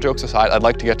 Like, all jokes aside, I'd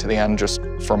like to get to the end just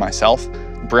for myself.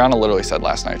 Brianna literally said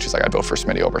last night, she's like, I'd vote for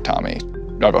Smitty over Tommy.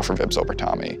 I'd vote for Vibs over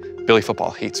Tommy. Billy Football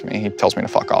hates me. He tells me to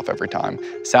fuck off every time.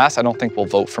 Sass, I don't think will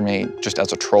vote for me just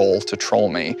as a troll to troll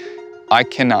me. I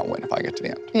cannot win if I get to the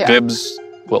end. Vibs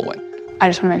will win. I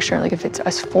just want to make sure, like, if it's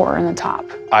us 4 in the top.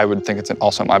 I would think it's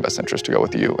also in my best interest to go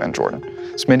with you and Jordan.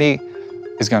 Smitty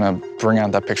is gonna bring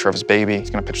out that picture of his baby. He's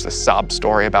gonna pitch this sob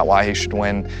story about why he should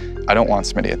win. I don't want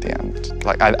Smitty at the end.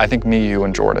 Like, I think me, you,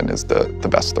 and Jordan is the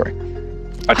best 3.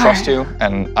 I trust you,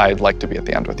 and I'd like to be at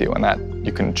the end with you, and that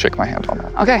you can shake my hand on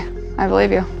that. Okay, I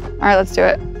believe you. All right, let's do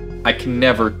it. I can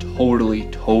never totally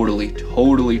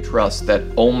trust that,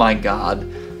 oh my God,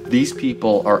 these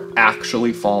people are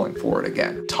actually falling for it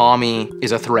again. Tommy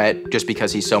is a threat just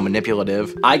because he's so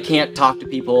manipulative. I can't talk to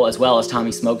people as well as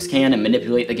Tommy Smokes can and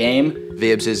manipulate the game.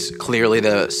 Vibs is clearly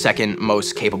the second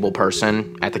most capable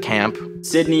person at the camp.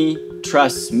 Sydney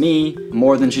trusts me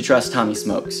more than she trusts Tommy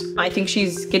Smokes. I think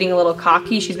she's getting a little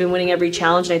cocky. She's been winning every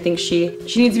challenge, and I think she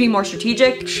needs to be more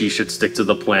strategic. She should stick to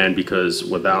the plan, because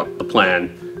without the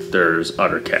plan, there's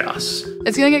utter chaos.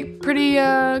 It's gonna get pretty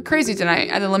crazy tonight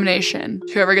at elimination.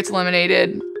 Whoever gets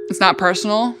eliminated, it's not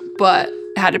personal, but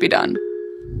it had to be done.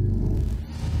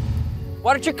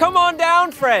 Why don't you come on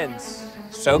down, friends?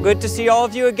 So good to see all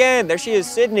of you again. There she is,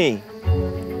 Sydney.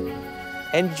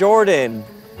 And Jordan.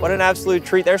 What an absolute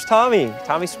treat. There's Tommy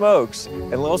Smokes,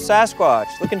 and little Sasquatch,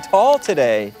 looking tall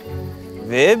today.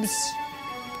 Vibs,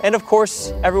 and of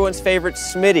course, everyone's favorite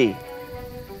Smitty.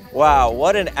 Wow,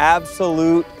 what an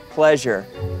absolute pleasure.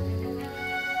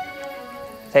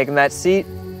 Taking that seat.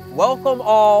 Welcome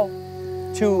all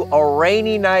to a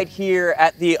rainy night here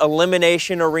at the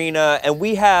Elimination Arena, and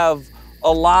we have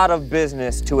a lot of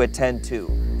business to attend to.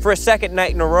 For a second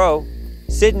night in a row,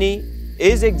 Sydney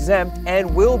is exempt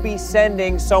and will be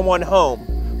sending someone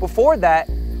home. Before that,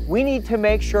 we need to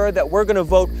make sure that we're gonna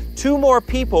vote 2 more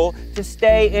people to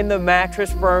stay in the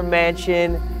Mattress Firm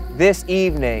mansion this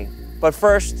evening. But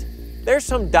first, there's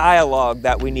some dialogue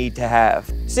that we need to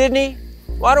have. Sydney,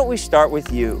 why don't we start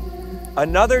with you?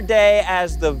 Another day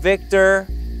as the victor,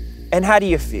 and how do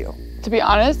you feel? To be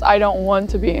honest, I don't want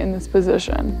to be in this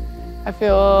position. I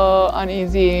feel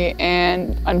uneasy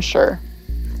and unsure.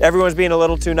 Everyone's being a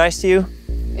little too nice to you?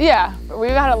 Yeah,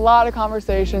 we've had a lot of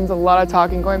conversations, a lot of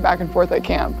talking, going back and forth at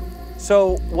camp.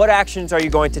 So what actions are you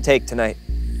going to take tonight?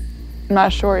 I'm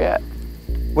not sure yet.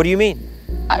 What do you mean?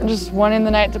 I'm just wanting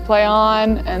the night to play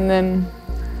on and then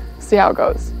see how it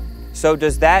goes. So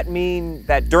does that mean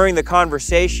that during the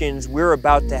conversations we're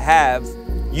about to have,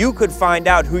 you could find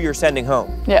out who you're sending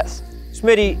home? Yes.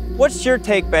 Smitty, what's your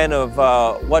take, Ben, of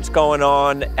what's going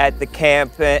on at the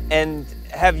camp, and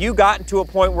have you gotten to a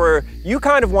point where you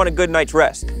kind of want a good night's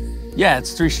rest? Yeah,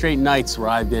 it's 3 straight nights where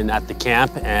I've been at the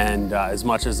camp, and as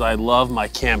much as I love my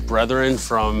camp brethren,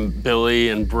 from Billy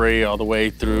and Bree all the way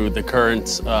through the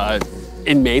current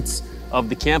inmates of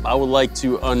the camp, I would like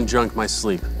to unjunk my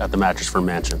sleep at the Mattress Firm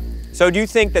mansion. So do you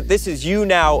think that this is you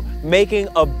now making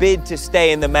a bid to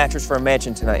stay in the Mattress Firm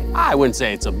mansion tonight? I wouldn't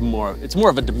say it's more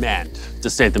of a demand to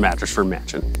stay at the Mattress Firm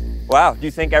mansion. Wow, do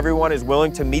you think everyone is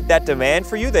willing to meet that demand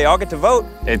for you? They all get to vote.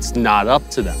 It's not up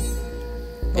to them.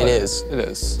 It is. It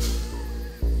is.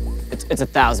 It's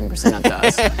 1,000% up to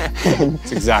us.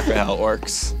 It's exactly how it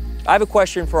works. I have a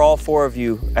question for all 4 of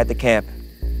you at the camp.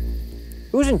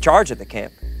 Who's in charge at the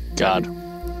camp? God.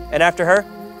 And after her?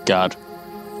 God.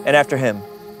 And after him?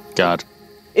 God.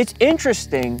 It's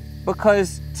interesting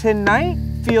because tonight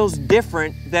feels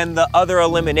different than the other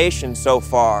eliminations so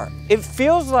far. It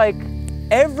feels like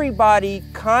everybody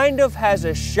kind of has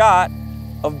a shot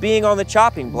of being on the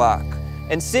chopping block.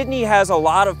 And Sydney has a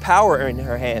lot of power in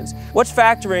her hands. What's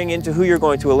factoring into who you're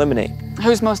going to eliminate?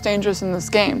 Who's most dangerous in this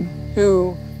game?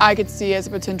 Who I could see as a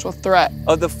potential threat?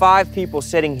 Of the 5 people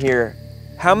sitting here,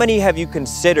 how many have you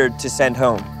considered to send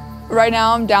home? Right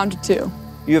now, I'm down to 2.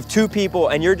 You have 2 people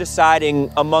and you're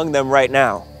deciding among them right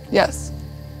now. Yes.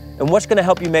 And what's gonna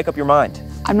help you make up your mind?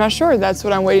 I'm not sure. That's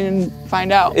what I'm waiting to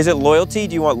find out. Is it loyalty?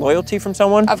 Do you want loyalty from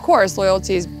someone? Of course,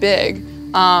 loyalty is big.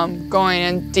 Going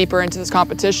in deeper into this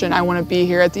competition, I want to be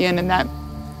here at the end, and that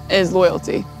is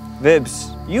loyalty.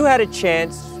 Vibs, you had a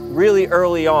chance really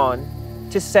early on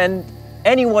to send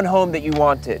anyone home that you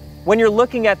wanted. When you're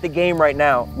looking at the game right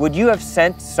now, would you have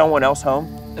sent someone else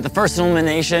home? At the first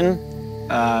elimination,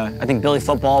 I think Billy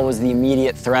Football was the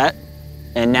immediate threat,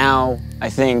 and now I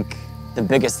think the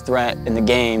biggest threat in the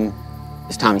game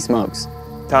is Tommy Smokes.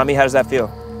 Tommy, how does that feel?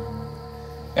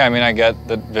 Yeah, I mean, I get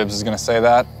that Vibs is going to say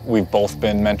that. We've both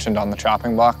been mentioned on the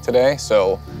chopping block today,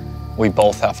 so we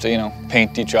both have to,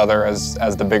 paint each other as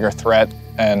the bigger threat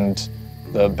and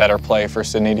the better play for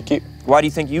Sydney to keep. Why do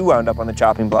you think you wound up on the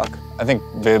chopping block? I think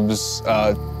Vibs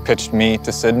pitched me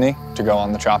to Sydney to go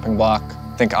on the chopping block.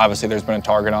 I think obviously there's been a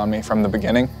target on me from the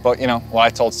beginning, but what I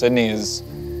told Sydney is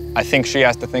I think she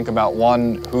has to think about,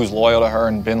 1, who's loyal to her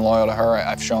and been loyal to her.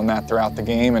 I've shown that throughout the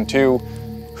game, and 2,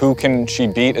 who can she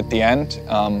beat at the end?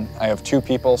 I have 2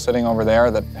 people sitting over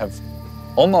there that have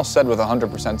almost said with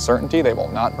 100% certainty they will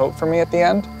not vote for me at the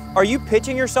end. Are you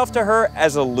pitching yourself to her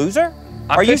as a loser?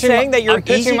 Are you saying that you're I'm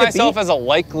pitching easy to myself beat? as a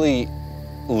likely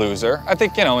loser. I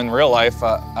think, in real life,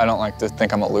 I don't like to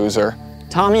think I'm a loser.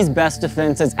 Tommy's best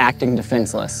defense is acting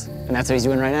defenseless, and that's what he's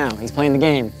doing right now. He's playing the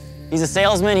game. He's a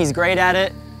salesman, he's great at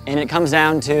it, and it comes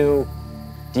down to,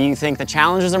 do you think the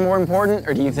challenges are more important,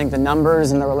 or do you think the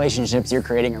numbers and the relationships you're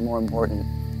creating are more important?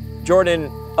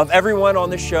 Jordan, of everyone on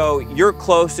the show, you're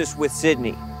closest with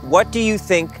Sydney. What do you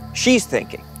think she's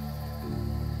thinking?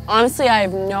 Honestly, I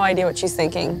have no idea what she's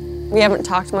thinking. We haven't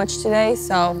talked much today,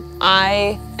 so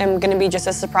I am gonna be just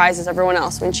as surprised as everyone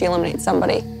else when she eliminates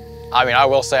somebody. I mean, I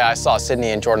will say I saw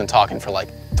Sydney and Jordan talking for like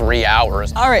 3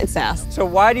 hours. All right, Sass. So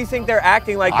why do you think they're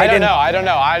acting like they I don't didn't? know, I don't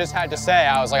know. I just had to say,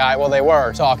 I was like, well, they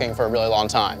were talking for a really long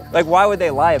time. Like, why would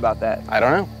they lie about that? I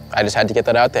don't know. I just had to get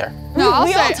that out there. No,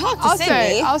 We all talked to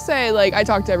Sydney. I'll say, like, I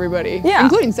talked to everybody, Yeah.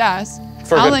 including Sass.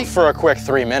 For a quick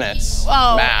 3 minutes,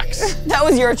 Well, max. That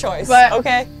was your choice, But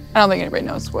okay? I don't think anybody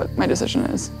knows what my decision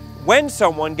is. When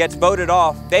someone gets voted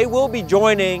off, they will be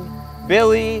joining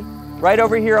Billy right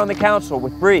over here on the council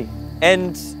with Bree.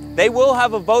 And they will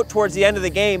have a vote towards the end of the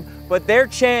game, but their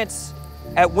chance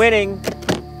at winning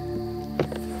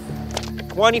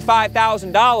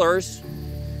 $25,000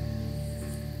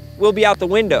 will be out the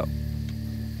window.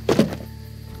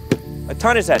 A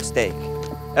ton is at stake.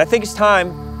 And I think it's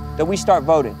time that we start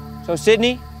voting. So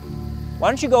Sydney, why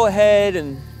don't you go ahead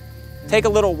and take a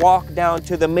little walk down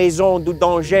to the Maison du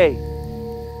Danger,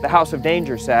 the House of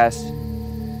Danger, Sass,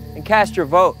 and cast your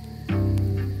vote.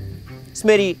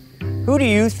 Smitty, who do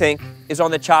you think is on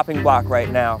the chopping block right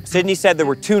now? Sydney said there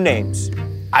were 2 names.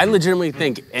 I legitimately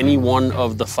think any one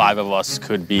of the 5 of us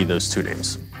could be those 2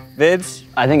 names. Vibs?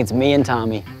 I think it's me and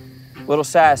Tommy. Little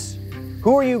Sass,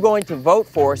 who are you going to vote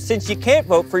for since you can't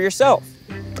vote for yourself?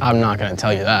 I'm not gonna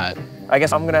tell you that. I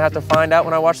guess I'm gonna have to find out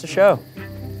when I watch the show.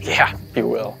 Yeah, you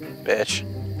will, bitch.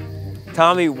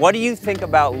 Tommy, what do you think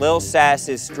about Lil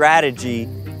Sass's strategy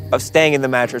of staying in the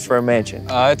Mattress Firm mansion?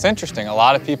 It's interesting. A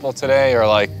lot of people today are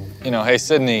like, you know, hey,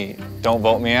 Sydney, don't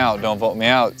vote me out, don't vote me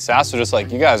out. Sass was just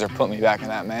like, you guys are putting me back in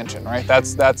that mansion, right?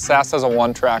 That's Sass has a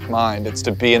one-track mind. It's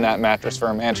to be in that Mattress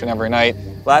Firm mansion every night.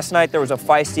 Last night, there was a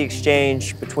feisty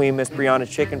exchange between Miss Brianna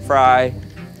Chicken Fry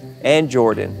and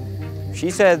Jordan. She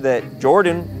said that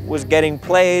Jordan was getting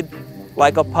played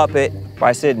like a puppet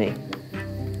by Sydney.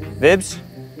 Vibs,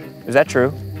 is that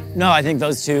true? No, I think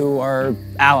those 2 are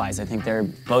allies. I think they're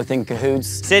both in cahoots.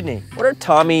 Sydney, what are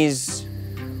Tommy's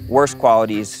worst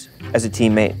qualities as a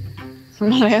teammate? I'm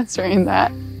not answering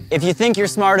that. If you think you're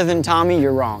smarter than Tommy,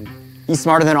 you're wrong. He's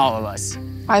smarter than all of us.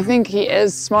 I think he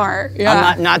is smart.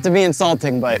 Yeah. Not to be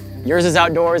insulting, but yours is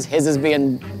outdoors, his is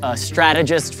being a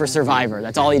strategist for Survivor.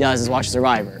 That's all he does is watch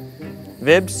Survivor.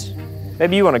 Vibs,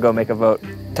 maybe you want to go make a vote.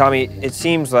 Tommy, it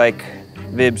seems like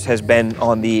Vibs has been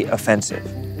on the offensive.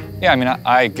 Yeah, I mean,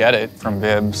 I get it from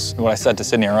Vibs. What I said to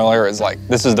Sydney earlier is like,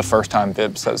 this is the first time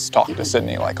Vibs has talked to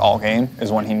Sydney like all game,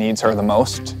 is when he needs her the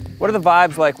most. What are the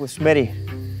vibes like with Smitty?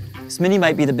 Smitty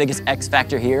might be the biggest X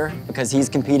factor here because he's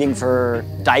competing for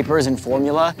diapers and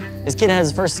formula. His kid had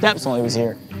his first steps while he was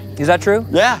here. Is that true?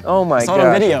 Yeah. Oh my I saw it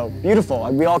on video. Beautiful.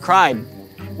 We all cried.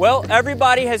 Well,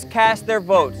 everybody has cast their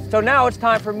votes. So now it's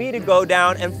time for me to go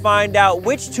down and find out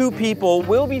which 2 people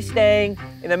will be staying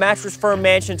in the Mattress Firm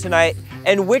mansion tonight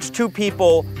and which 2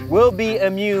 people will be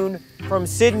immune from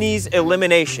Sydney's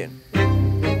elimination.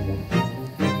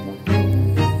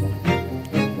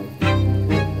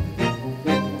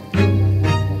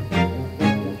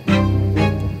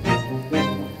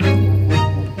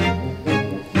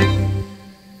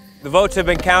 The votes have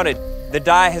been counted. The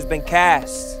die has been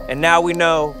cast, and now we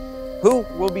know who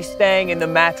will be staying in the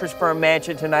Mattress Firm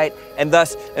mansion tonight and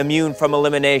thus immune from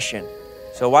elimination.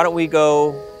 So why don't we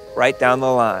go right down the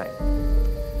line?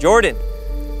 Jordan,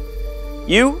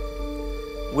 you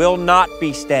will not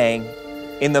be staying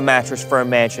in the Mattress Firm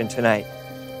mansion tonight.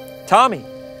 Tommy,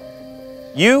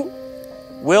 you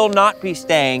will not be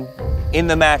staying in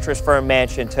the Mattress Firm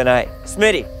mansion tonight.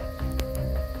 Smitty,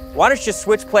 why don't you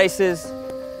switch places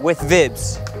with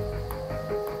Vibs?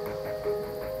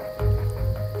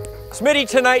 Smitty,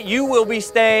 tonight you will be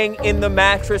staying in the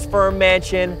Mattress Firm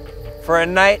mansion for a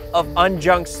night of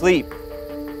unjunk sleep.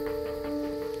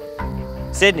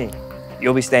 Sydney,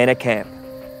 you'll be staying at camp.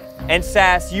 And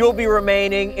Sass, you'll be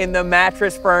remaining in the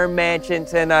Mattress Firm mansion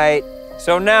tonight.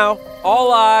 So now,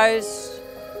 all eyes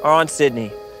are on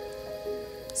Sydney.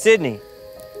 Sydney,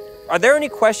 are there any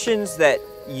questions that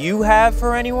you have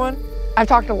for anyone? I've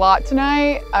talked a lot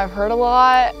tonight. I've heard a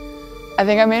lot. I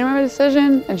think I made my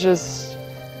decision.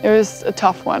 It was a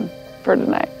tough one for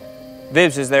tonight.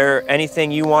 Vibs, is there anything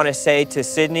you want to say to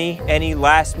Sydney? Any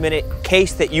last minute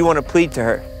case that you want to plead to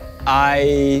her?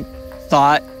 I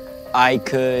thought I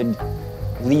could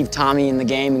leave Tommy in the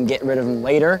game and get rid of him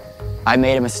later. I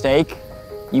made a mistake.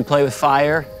 You play with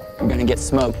fire, you're gonna get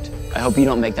smoked. I hope you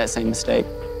don't make that same mistake.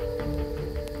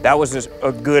 That was just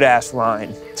a good-ass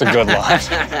line. It's a good line.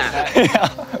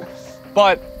 Yeah.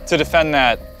 But to defend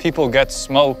that, people get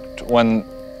smoked when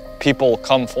people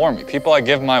come for me. People I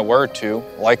give my word to,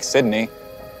 like Sydney,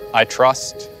 I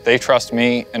trust, they trust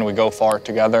me, and we go far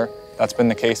together. That's been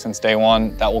the case since day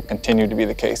one. That will continue to be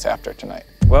the case after tonight.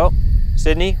 Well,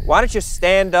 Sydney, why don't you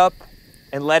stand up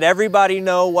and let everybody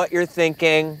know what you're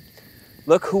thinking.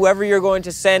 Look whoever you're going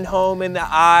to send home in the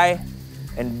eye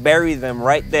and bury them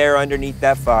right there underneath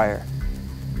that fire.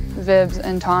 Vibs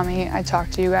and Tommy, I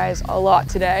talked to you guys a lot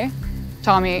today.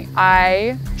 Tommy,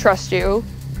 I trust you.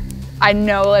 I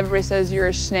know everybody says you're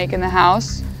a snake in the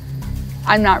house.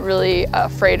 I'm not really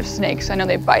afraid of snakes. I know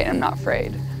they bite and I'm not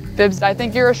afraid. Vibs, I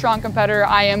think you're a strong competitor.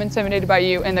 I am intimidated by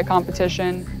you in the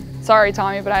competition. Sorry,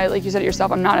 Tommy, but like you said it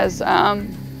yourself, I'm not as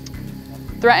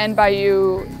threatened by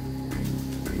you.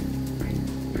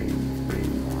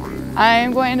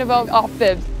 I'm going to vote off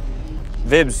Vibs.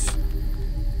 Vibs,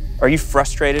 are you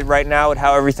frustrated right now with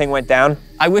how everything went down?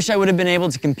 I wish I would have been able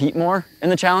to compete more in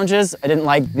the challenges. I didn't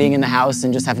like being in the house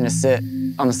and just having to sit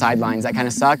on the sidelines. That kind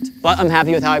of sucked. But I'm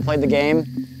happy with how I played the game.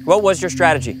 What was your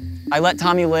strategy? I let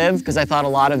Tommy live because I thought a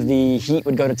lot of the heat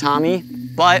would go to Tommy.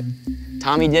 But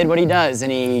Tommy did what he does,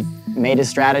 and he made his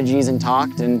strategies and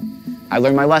talked, and I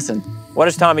learned my lesson. What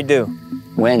does Tommy do?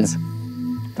 Wins.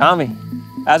 Tommy,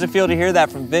 how's it feel to hear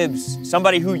that from Vibs,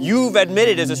 somebody who you've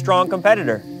admitted is a strong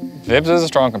competitor? Vibs is a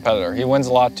strong competitor. He wins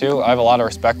a lot too. I have a lot of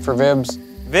respect for Vibs.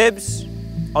 Vibs,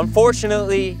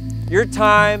 unfortunately, your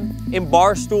time in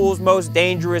Barstool's most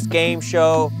dangerous game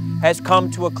show has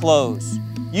come to a close.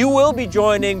 You will be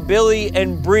joining Billy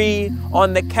and Bree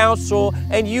on the council,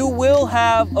 and you will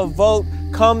have a vote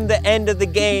come the end of the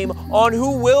game on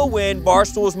who will win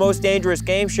Barstool's most dangerous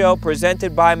game show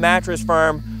presented by Mattress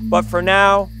Firm. But for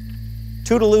now,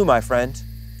 toodaloo, my friend.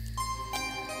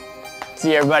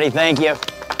 See you, everybody. Thank you.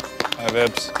 Hi,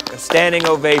 Vibs. A standing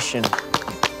ovation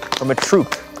from a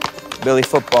troop, Billy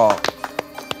Football.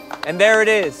 And there it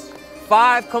is,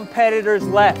 5 competitors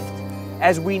left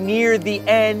as we near the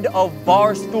end of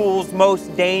Barstool's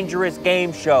most dangerous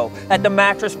game show. At the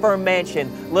Mattress Firm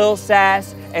Mansion, Lil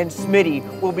Sass and Smitty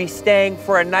will be staying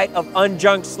for a night of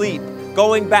unjunk sleep.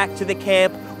 Going back to the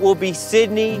camp will be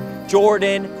Sydney,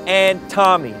 Jordan, and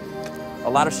Tommy. A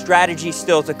lot of strategy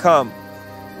still to come.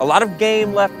 A lot of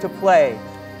game left to play.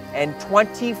 And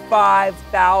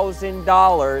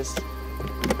 $25,000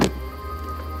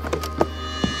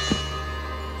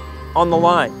 on the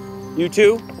line. You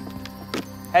two,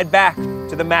 head back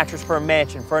to the Mattress Firm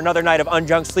Mansion for another night of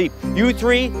unjunk sleep. You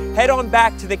three, head on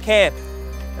back to the camp.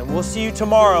 And we'll see you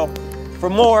tomorrow for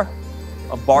more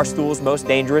of Barstool's most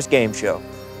dangerous game show.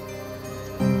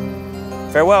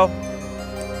 Farewell.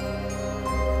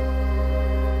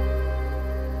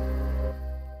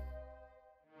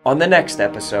 On the next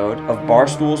episode of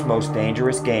Barstool's most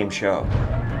dangerous game show.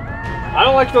 I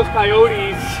don't like those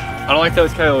coyotes. I don't like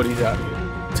those coyotes out here.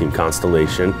 Team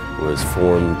Constellation was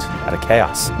formed out of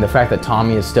chaos. The fact that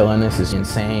Tommy is still in this is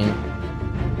insane.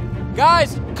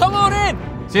 Guys, come on in!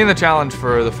 Seeing the challenge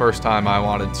for the first time, I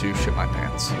wanted to shit my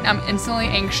pants. I'm instantly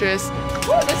anxious.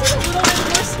 Whoa, this is a little bit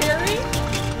more scary than I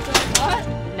thought.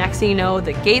 Next thing you know,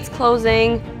 the gate's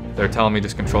closing. They're telling me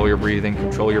just control your breathing,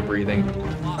 control your breathing.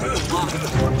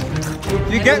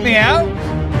 You get me out?